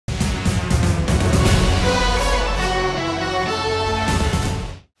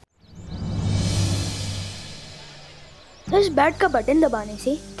इस बैट का बटन दबाने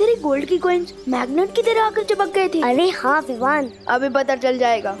से तेरी गोल्ड की कॉइंस मैग्नेट की तरह आकर चिपक गए थे। अरे हाँ विवान, अभी पता चल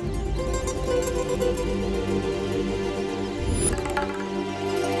जाएगा।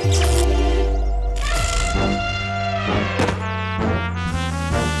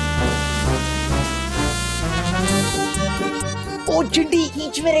 ओ चिंटी,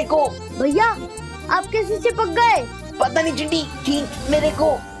 खींच मेरे को। भैया आप कैसे चिपक गए? पता नहीं चिंटी, खींच मेरे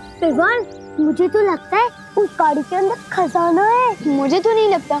को। विवान, मुझे तो लगता है उस गाड़ी के अंदर खजाना है। मुझे तो नहीं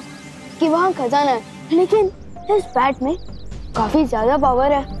लगता कि वहाँ खजाना है, लेकिन इस बैट में काफी ज्यादा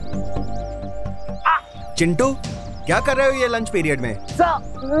पावर है। चिंटू, क्या कर रहे हो ये लंच पीरियड में?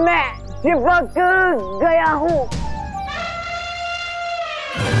 मैं चिपक गया हूँ।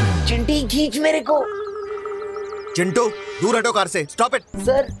 चिंटी, खींच मेरे को। चिंटू, दूर हटो कार से। Stop it.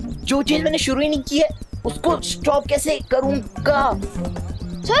 सर, जो चीज मैंने शुरू ही नहीं की है उसको स्टॉप कैसे करूँगा?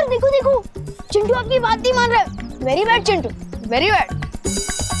 सर देखो देखो, चिंटू आपकी बात नहीं मान रहा है। Very bad Chintu, very bad.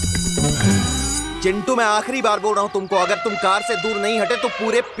 Chintu, मैं आखिरी बार बोल रहा हूँ तुमको, अगर तुम कार से दूर नहीं हटे तो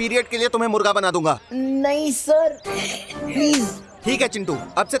पूरे पीरियड के लिए तुम्हें मुर्गा बना दूंगा। नहीं सर, प्लीज। ठीक है चिंटू,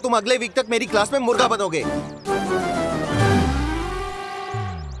 अब से तुम अगले वीक तक मेरी क्लास में मुर्गा बनोगे।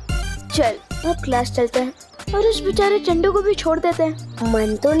 चल अब क्लास चलते हैं और उस बेचारे चिंटू को भी छोड़ देते हैं।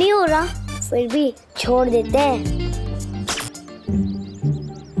 मन तो नहीं हो रहा, फिर भी छोड़ देते हैं।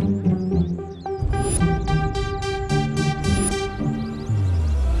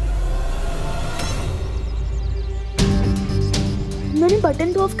 मैंने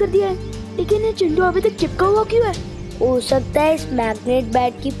बटन तो ऑफ कर दिया है, लेकिन ये चिंटू अभी तक चिपका हुआ क्यों है? हो सकता है इस मैग्नेट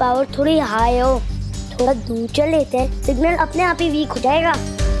बैट की पावर थोड़ी हाई हो। थोड़ा दूर चल लेते हैं, सिग्नल अपने आप ही वीक हो जाएगा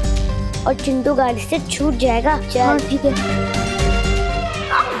और चिंटू गाड़ी से छूट जाएगा। चल। हाँ ठीक है।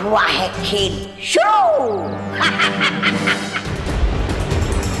 हुआ है खेल शुरू।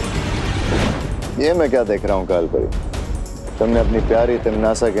 ये मैं क्या देख रहा हूँ कालपरी, तुमने अपनी प्यारी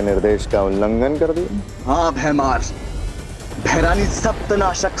तिमनासा के निर्देश का उल्लंघन कर दिया। हाँ भैमार, भैरानी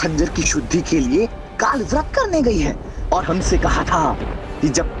सप्तनाशक खंजर की शुद्धि के लिए काल व्रत करने गई है और हमसे कहा था कि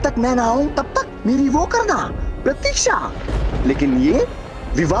जब तक मैं ना आऊं तब तक मेरी वो करना प्रतीक्षा। लेकिन ये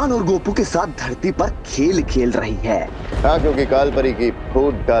विवान और गोपू के साथ धरती पर खेल खेल रही है। हाँ, क्योंकि कालपरी की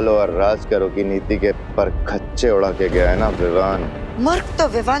फूट डालो और राज करो की नीति के पर खच्चे उड़ा के गया है ना विवान। मूर्ख तो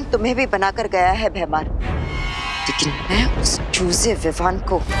विवान तुम्हें भी बनाकर गया है भैमार, लेकिन मैं उस चूजे विवान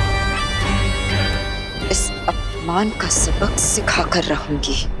को इस अपमान का सबक सिखा कर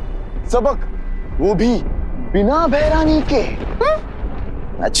रहूंगी। सबक, वो भी बिना भैरानी के।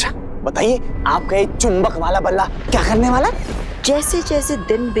 अच्छा बताइए, आपका ये चुंबक वाला बल्ला क्या करने वाला? जैसे जैसे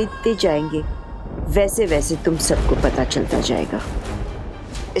दिन बीतते जाएंगे वैसे वैसे तुम सबको पता चलता जाएगा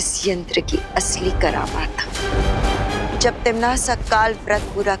इस यंत्र की असली करामात। जब तिमनासा काल व्रत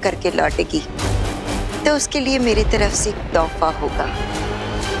पूरा करके लौटेगी तो उसके लिए मेरी तरफ से एक तोहफा होगा,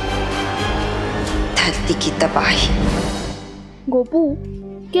 धरती की तबाही। गोपू,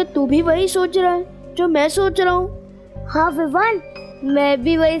 क्या तू भी वही सोच रहा है जो मैं सोच रहा हूँ? हाँ विवान, मैं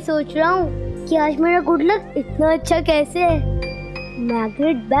भी वही सोच रहा हूँ कि आज मेरा गुड लक इतना अच्छा कैसे है।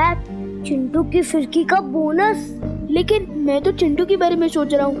 मैग्नेट बैट, चिंटू की फिरकी का बोनस। लेकिन मैं तो चिंटू के बारे में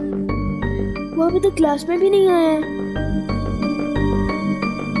सोच रहा हूँ, वो अभी तक क्लास में भी नहीं आया है।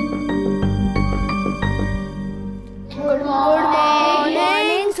 Good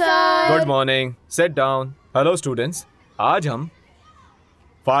morning sir. Good morning, sit down. Hello students, आज हम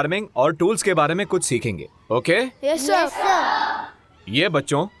फार्मिंग और टूल्स के बारे में कुछ सीखेंगे। ओके? Yes sir. ये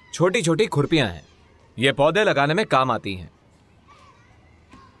बच्चों छोटी छोटी खुरपियां हैं, ये पौधे लगाने में काम आती हैं।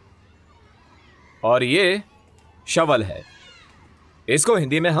 और ये शवल है, इसको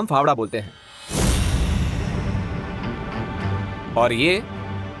हिंदी में हम फावड़ा बोलते हैं। और ये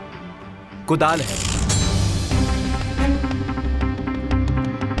कुदाल है।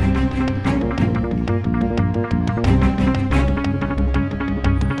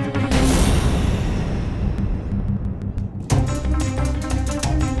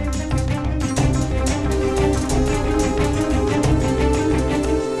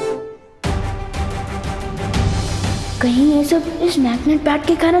 कहीं ये सब इस मैग्नेट बैट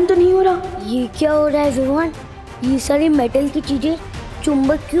के कारण तो नहीं हो रहा? ये क्या हो रहा है विवान? ये सारी मेटल की चीजें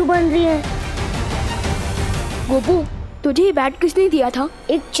चुंबक क्यों बन रही हैं? गोपू, तुझे ये बैट किसने दिया था?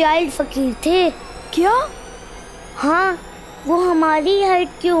 एक चाइल्ड फकीर थे। क्या? हाँ, वो हमारी हाइट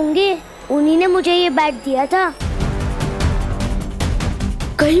के होंगे, उन्हीं ने मुझे ये बैट दिया था।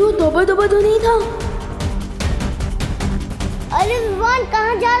 कहीं वो तोबा तोबा तो नहीं था? अरे विवान,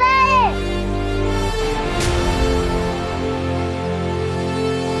 कहाँ जा रहा है?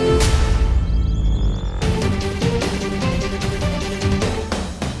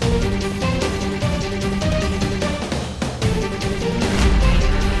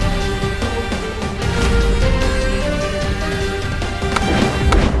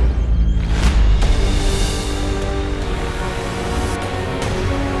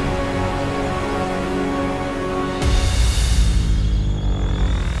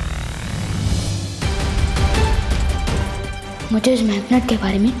 मुझे इस मैग्नेट के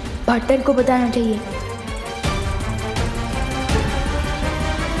बारे में पार्टनर को बताना चाहिए।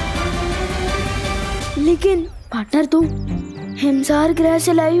 लेकिन पार्टनर तो हिमसार ग्रह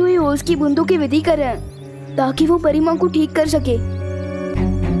से लाई हुई ओस की बूंदों की विधि कर रहे हैं ताकि वो परी मां को ठीक कर सके।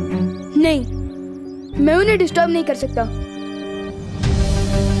 नहीं, मैं उन्हें डिस्टर्ब नहीं कर सकता।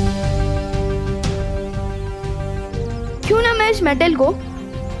 क्यों ना मैं इस मेटल को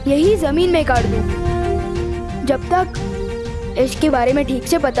यही जमीन में काट दूं, जब तक इसके बारे में ठीक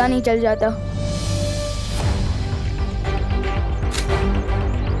से पता नहीं चल जाता।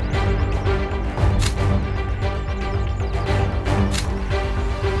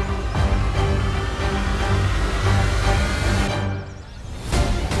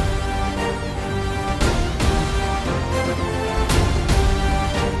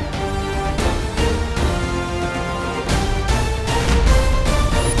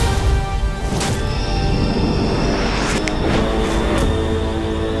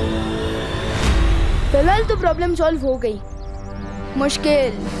 फिलहाल तो प्रॉब्लम सॉल्व हो गई,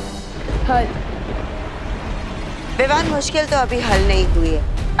 मुश्किल हल। विवान, मुश्किल तो अभी हल नहीं हुई है,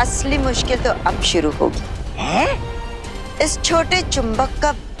 असली मुश्किल तो अब शुरू होगी। है? इस छोटे चुंबक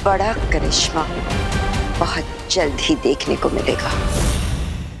का बड़ा करिश्मा बहुत जल्द ही देखने को मिलेगा।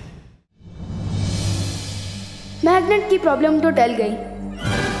 मैग्नेट की प्रॉब्लम तो टल गई,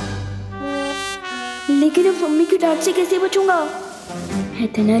 लेकिन अब मम्मी की डांट से कैसे बचूंगा?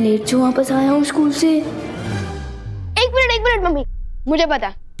 इतना लेट से वापस आया हूँ स्कूल से। एक मिनट मम्मी, मुझे पता,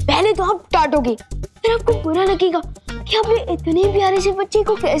 पहले तो आप डांटोगी, फिर आपको बुरा लगेगा कि आपने इतने प्यारे से बच्चे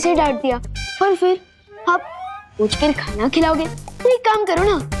को कैसे डांट दिया, और फिर आप पूछकर खाना खिलाओगे। तो एक काम करो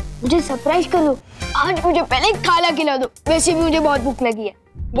ना, मुझे सरप्राइज कर दो। आज मुझे पहले खाना खिला दो, वैसे भी मुझे बहुत भूख लगी है।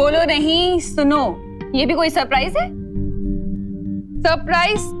 बोलो नहीं, सुनो, ये भी कोई सरप्राइज है?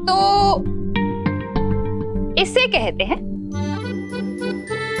 सरप्राइज तो इसे कहते हैं।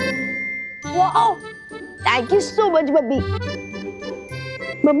 Wow, thank you so much mummy.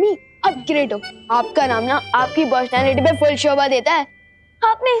 Mummy आप ग्रेट हो, आपका नाम ना आपकी पर्सनालिटी पे फुल शोभा देता है।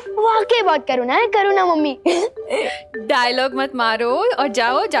 आपने वाकई बहुत करुणा है, करुणा मम्मी। डायलॉग मत मारो और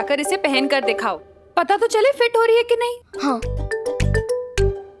जाओ, जाकर इसे पहन कर दिखाओ, पता तो चले फिट हो रही है कि नहीं। हाँ।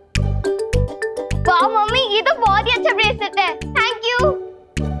 वाह मम्मी, ये तो बहुत ही अच्छा ब्रेसलेट है, थैंक यू।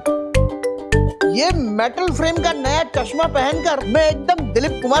 ये मेटल फ्रेम का नया चश्मा पहनकर मैं एकदम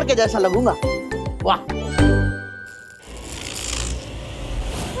दिलीप कुमार के जैसा लगूंगा। वाह।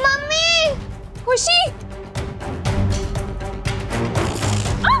 मम्मी, खुशी।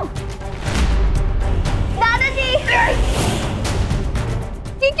 दादाजी,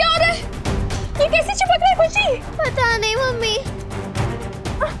 ये क्या हो रहा है? ये कैसे चिपक रहा है खुशी? पता नहीं मम्मी।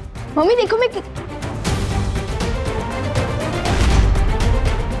 मम्मी देखो, मैं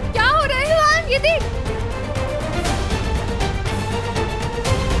क्या हो रहा है? ये देख।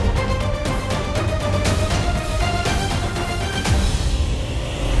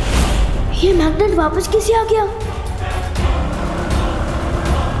 ये मैग्नेट वापस कैसे आ गया?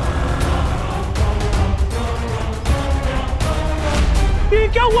 ये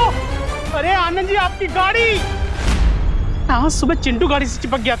क्या हुआ? अरे आनंद जी, आपकी गाड़ी। हाँ, सुबह चिंटू गाड़ी से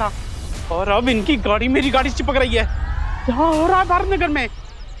चिपक गया था और अब इनकी गाड़ी मेरी गाड़ी से चिपक रही है। क्या हो रहा है भारत नगर में?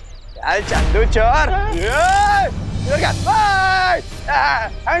 चल चंदू चोर।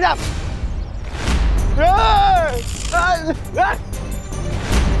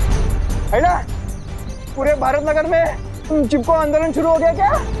 पूरे भारत नगर में चिपको आंदोलन शुरू हो गया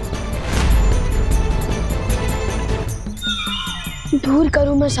क्या? दूर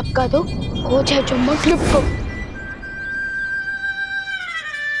करूं मैं सबका तो हो जाए चुंबक क्लिप को।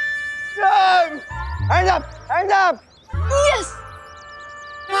 Hands up! यस!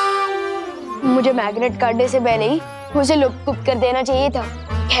 मुझे मैग्नेट काटने से पहले ही उसे लुक कर देना चाहिए था।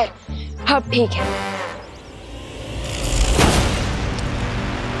 खैर, अब ठीक है।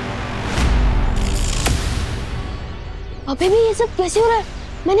 अबे भी ये सब कैसे हो रहा है?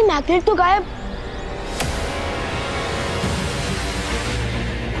 मैंने मैग्नेट तो गायब।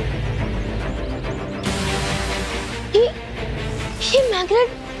 ये मैग्नेट,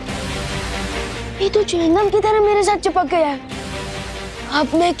 ये तो च्युइंगम की तरह मेरे साथ चिपक गया है।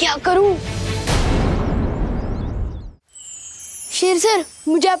 अब मैं क्या करूं? शेर सर,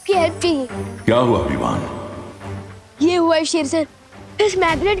 मुझे आपकी हेल्प चाहिए। क्या हुआ विवान? ये हुआ है शेर सर, इस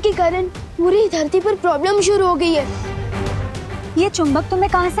मैग्नेट के कारण पूरी धरती पर प्रॉब्लम शुरू हो गई है। ये चुंबक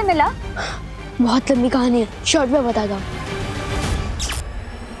तुम्हें कहाँ से मिला? बहुत लंबी कहानी है, शॉर्ट में बताता हूँ।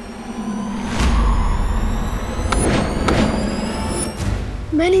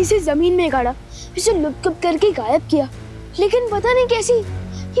 मैंने इसे जमीन में गाड़ा, इसे लुक करके गायब किया, लेकिन पता नहीं कैसी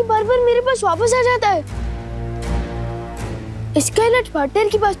ये बार-बार मेरे पास वापस आ जाता है। इसका इलाज पार्टनर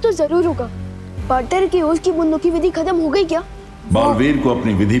के पास तो जरूर होगा। पार्टनर की ओस की बूंदों की विधि खत्म हो गई क्या? बालवीर को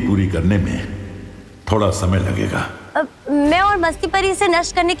अपनी विधि पूरी करने में थोड़ा समय लगेगा। मैं और मस्ती परी इसे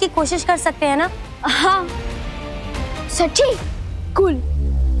नष्ट करने की कोशिश कर सकते हैं ना? हाँ सच्ची? कूल।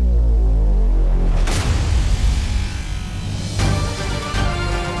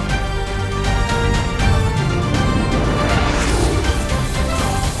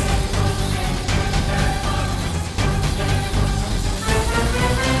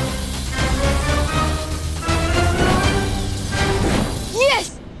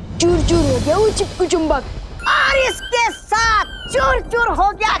 चूर चूर हो गया वो चिपकू चुंबक, और इसके साथ चूर चूर हो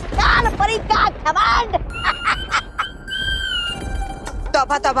गया काल परी का घमंड।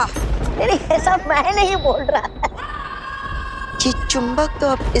 तौबा तौबा, ये सब मैं नहीं बोल रहा। ये चुंबक तो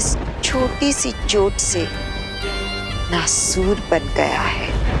अब इस छोटी सी चोट से नासूर बन गया है।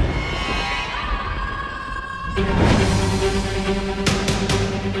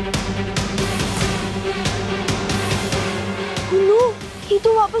 ये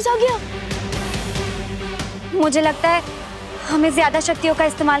तो वापस आ गया। मुझे लगता है हमें ज्यादा शक्तियों का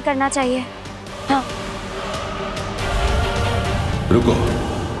इस्तेमाल करना चाहिए। हाँ। रुको,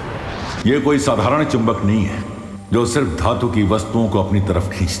 ये कोई साधारण चुंबक नहीं है जो सिर्फ धातु की वस्तुओं को अपनी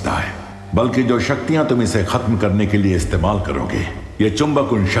तरफ खींचता है, बल्कि जो शक्तियां तुम इसे खत्म करने के लिए इस्तेमाल करोगे, ये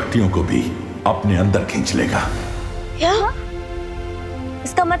चुंबक उन शक्तियों को भी अपने अंदर खींच लेगा। क्या?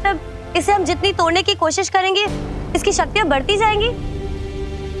 इसका मतलब इसे हम जितनी तोड़ने की कोशिश करेंगे, इसकी शक्तियां बढ़ती जाएंगी।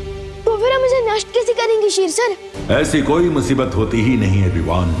 तो फिर हम इसे नष्ट कैसे करेंगे शीर सर? ऐसी कोई मुसीबत होती ही नहीं है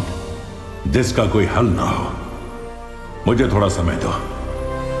विवान जिसका कोई हल ना हो। मुझे थोड़ा समय दो।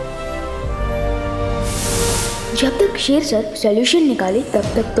 जब तक शेर सर सॉल्यूशन निकाले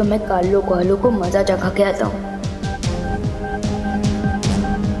तब तक तो मैं कालो कोहलो को मजा चखा के आता हूँ।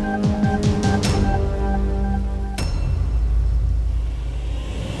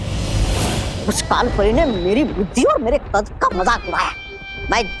 उस काल परी ने मेरी बुद्धि और मेरे कद का मजाक उड़ाया।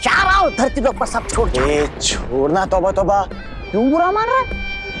 मैं जा रहा हूँ धरती के ऊपर सब छोड़। छोड़ना तौबा तौबा, क्यों बुरा मान रहा?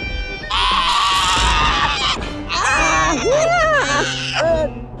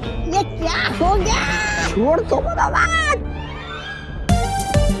 ये क्या हो गया? छोड़ तो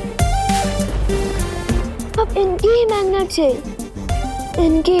अब इनकी ही मैग्नेट से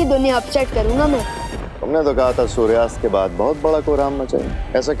इनकी ही दुनिया अपसेट करूंगा मैं। तुमने तो कहा था सूर्यास्त के बाद बहुत बड़ा कोहराम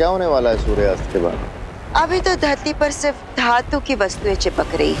मचाएंगे। ऐसा क्या होने वाला है सूर्यास्त के बाद? अभी तो धरती पर सिर्फ धातु की वस्तुएं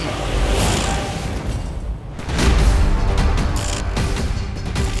चिपक रही है।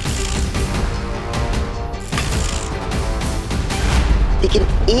 लेकिन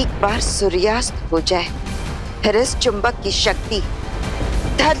एक बार सूर्यास्त हो जाए, फिर इस चुंबक की शक्ति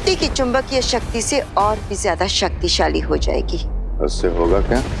धरती की चुंबकीय शक्ति से और भी ज्यादा शक्तिशाली हो जाएगी। उससे होगा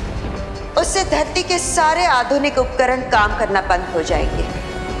क्या? उससे धरती के सारे आधुनिक उपकरण काम करना बंद हो जाएंगे।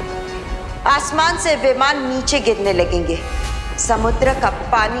 आसमान से विमान नीचे गिरने लगेंगे। समुद्र का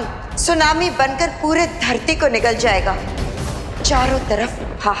पानी सुनामी बनकर पूरे धरती को निगल जाएगा। चारों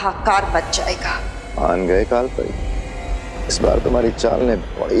तरफ हाहाकार मच जाएगा। मान गए काल परी, इस बार तुम्हारी चाल ने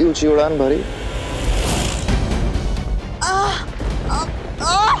बड़ी ऊंची उड़ान भरी।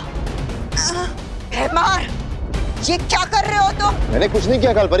 मार, ये क्या कर रहे हो तुम? मैंने कुछ नहीं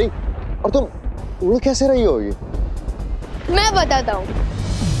किया काल परी। और तुम उड़ कैसे रही होगी? मैं बताता हूँ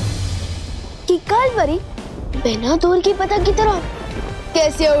कि काल परी बिना दूर की पतंग की तरह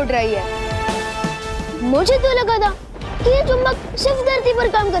कैसे उड़ रही है। मुझे तो लगा था कि ये चुंबक सिर्फ धरती पर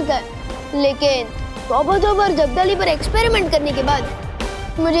काम करता है, लेकिन तौबा जब्दाली पर एक्सपेरिमेंट करने के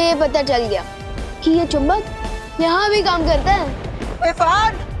बाद मुझे ये पता चल गया कि ये चुंबक यहाँ भी काम करता है।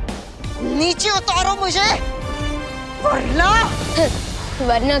 विवान, नीचे उतारो मुझे,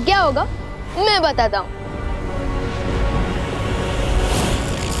 वरना क्या होगा मैं बताता हूँ।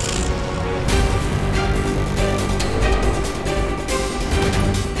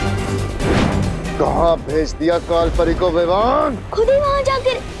 कहाँ भेज दिया काल परी को विवान? खुद ही वहाँ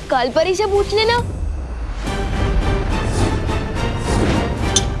जाकर काल परी से पूछ लेना।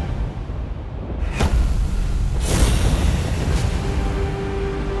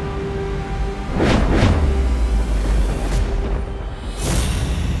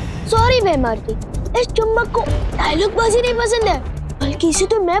 सॉरी बेमारती, इस चुंबक को डायलॉग बाजी नहीं पसंद है, बल्कि इसे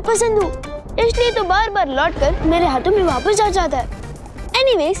तो मैं पसंद हूँ, इसलिए तो बार बार लौट कर मेरे हाथों में वापस आ जाता है।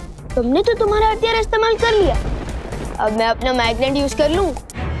 एनीवेज, तुमने तो तुम्हारा हथियार इस्तेमाल कर लिया, अब मैं अपना मैग्नेट यूज कर लूं।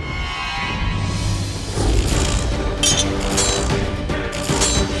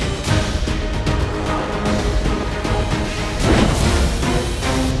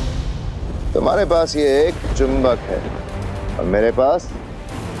 तुम्हारे पास ये एक चुंबक है और मेरे पास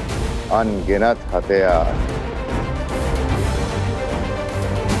अनगिनत हथियार।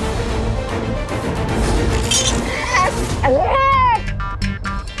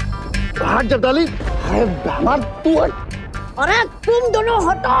 गांठ जब डाली। अरे बेहमान तू हट। अरे तुम दोनों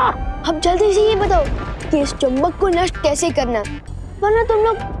हटो। अब जल्दी से ये बताओ कि इस चुंबक को नष्ट कैसे करना, वरना तुम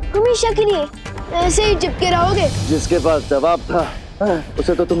लोग हमेशा के लिए ऐसे ही चिपके रहोगे। जिसके पास जवाब था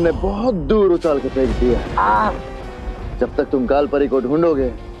उसे तो तुमने बहुत दूर उछाल के फेंक दिया। जब तक तुम काल परी को ढूंढोगे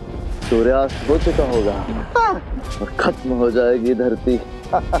सूर्यास्त हो चुका होगा और खत्म हो जाएगी धरती।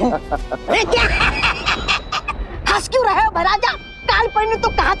 अरे क्या हंस क्यों रहे हो महाराजा? काल परी ने तो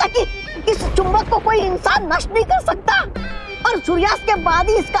कहा था कि इस चुंबक को कोई इंसान नष्ट नहीं कर सकता और सूर्यास्त के बाद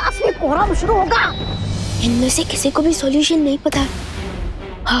ही इसका असली कोहराम शुरू होगा। इनमें से किसी को भी सॉल्यूशन नहीं पता।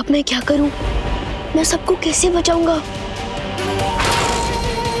 अब मैं क्या करूं? मैं सबको कैसे बचाऊंगा?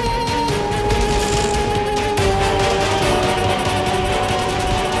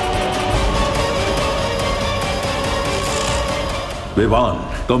 विवान,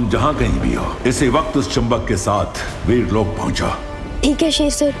 तुम जहां कहीं भी हो इसी वक्त उस चुंबक के साथ वीर-लok पहुंचो। ठीक है शेर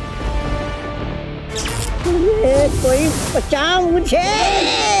सर। कोई बचाओ मुझे।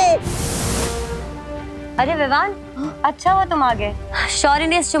 अरे विवान, अच्छा हुआ तुम आ गए। शौर्य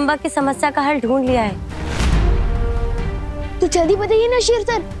ने इस चुंबक की समस्या का हल ढूंढ लिया है। तो जल्दी बताइए ना शेर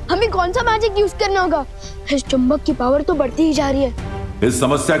सर, हमें कौन सा मैजिक यूज करना होगा? इस चुंबक की पावर तो बढ़ती ही जा रही है। इस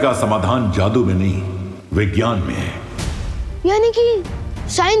समस्या का समाधान जादू में नहीं, विज्ञान में है। यानी कि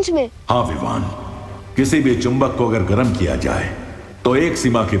साइंस में? हाँ विवान, किसी भी चुंबक को अगर गर्म किया जाए तो एक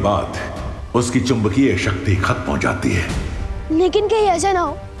सीमा के बाद उसकी चुंबकीय शक्ति खत्म हो जाती है। लेकिन कहीं ऐसा ना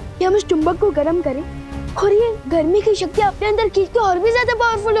हो कि हम इस चुंबक को गर्म करें और ये गर्मी की शक्ति अपने अंदर खींच के और भी ज्यादा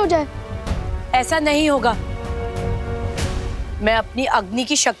पावरफुल हो जाए। ऐसा नहीं होगा। मैं अपनी अग्नि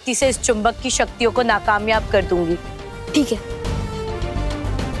की शक्ति से इस चुंबक की शक्तियों को नाकामयाब कर दूंगी। ठीक है।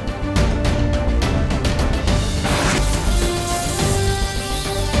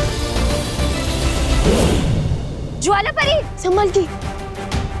 ज्वाला परी, संभल की।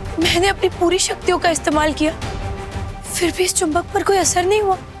 मैंने अपनी पूरी शक्तियों का इस्तेमाल किया, फिर भी इस चुंबक पर कोई असर नहीं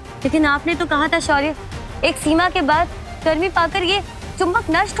हुआ। लेकिन आपने तो कहा था शौर्य, एक सीमा के बाद गर्मी पाकर ये चुंबक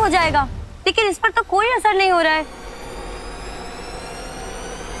नष्ट हो जाएगा, लेकिन इस पर तो कोई असर नहीं हो रहा है।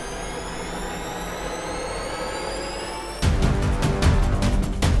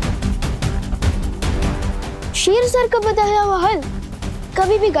 शेर सर का बताया हुआ हल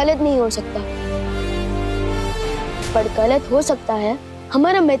कभी भी गलत नहीं हो सकता, पर गलत हो सकता है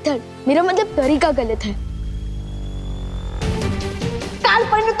हमारा मेथड, मेरा मतलब तरीका गलत है। काल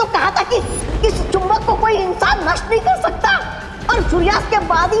परी ने तो कहा था कि इस चुंबक को कोई इंसान नष्ट नहीं कर सकता और सूर्यास्त के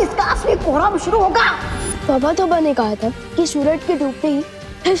बाद ही इसका असली कोहराम शुरू होगा। तोबा ने कहा था कि सूरज के डूबते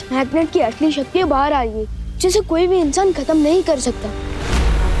ही इस मैग्नेट की असली शक्ति बाहर आ रही है, जिसे कोई भी इंसान खत्म नहीं कर सकता।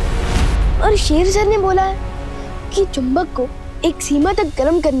 और शेर सर ने बोला है कि चुंबक को एक सीमा तक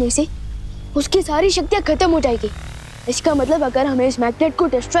गर्म करने से उसकी सारी शक्तियां खत्म हो जाएगी। इसका मतलब अगर हमें इस मैग्नेट को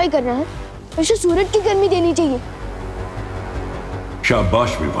डिस्ट्रॉय करना है तो इसे सूरज की गर्मी देनी चाहिए।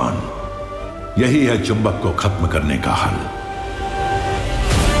 शाबाश विवान, यही है चुंबक को खत्म करने का हल।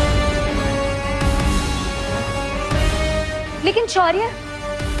 लेकिन शौर्य,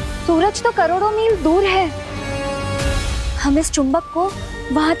 सूरज तो करोड़ों मील दूर है, हम इस चुंबक को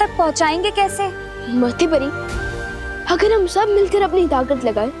वहां तक पहुंचाएंगे कैसे? मती परी, अगर हम सब मिलकर अपनी ताकत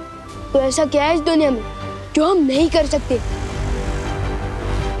लगाएं तो ऐसा क्या है इस दुनिया में जो हम नहीं कर सकते?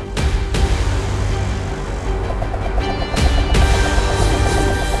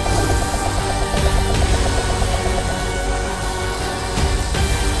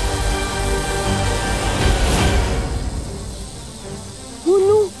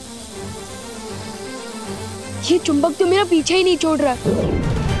 ये चुंबक तो मेरा पीछे ही नहीं छोड़ रहा।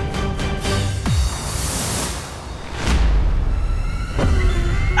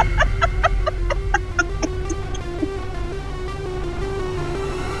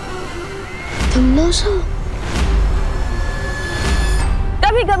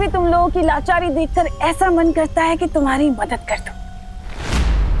 कभी कभी तुम लोगों की लाचारी देखकर ऐसा मन करता है कि तुम्हारी मदद कर दूं।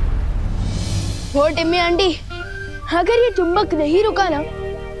 वो टिम्मी आंटी, अगर ये चुंबक नहीं रुका ना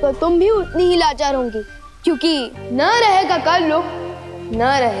तो तुम भी उतनी ही लाचार होंगी, क्योंकि न रहेगा काल-लोक, न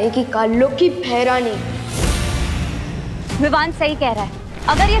रहेगी काल-लोक की फैरानी। विवान सही कह रहा है,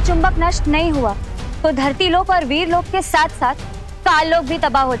 अगर ये चुंबक नष्ट नहीं हुआ तो धरती लोक और वीर-लोक के साथ साथ काल-लोक भी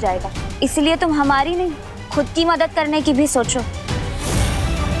तबाह हो जाएगा। इसलिए तुम हमारी नहीं, खुद की मदद करने की भी सोचो।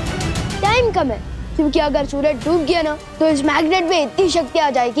 टाइम कम है, क्योंकि अगर सूरज डूब गया ना तो इस मैग्नेट में इतनी शक्ति आ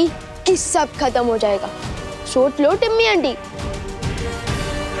जाएगी कि सब खत्म हो जाएगा। सोच लो टिम्मी आंटी।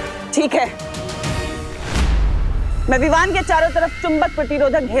 ठीक है, मैं विवान के चारों तरफ चुंबक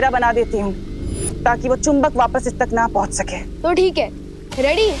प्रतिरोधक घेरा बना देती हूँ ताकि वो चुंबक वापस इस तक ना पहुंच सके। तो ठीक है,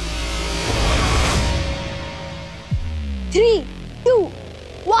 रेडी? 3, 2,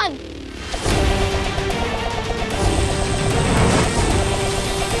 1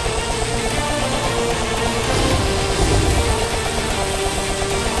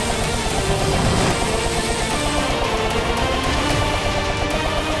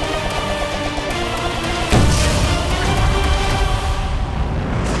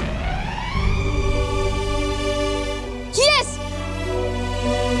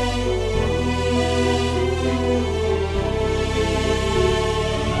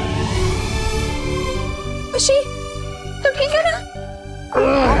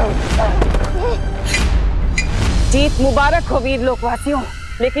 मुबारक हो वीर लोकवासियों,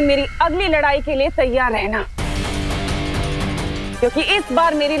 लेकिन मेरी अगली लड़ाई के लिए तैयार रहना, क्योंकि इस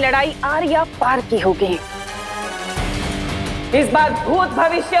बार मेरी लड़ाई आर या पार की होगी। इस बार भूत,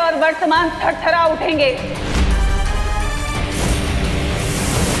 भविष्य और वर्तमान थरथरा उठेंगे।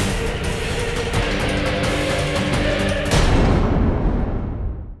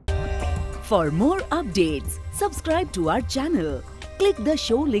 For more updates, subscribe to our channel, click the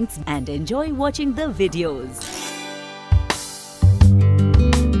show links and enjoy watching the videos.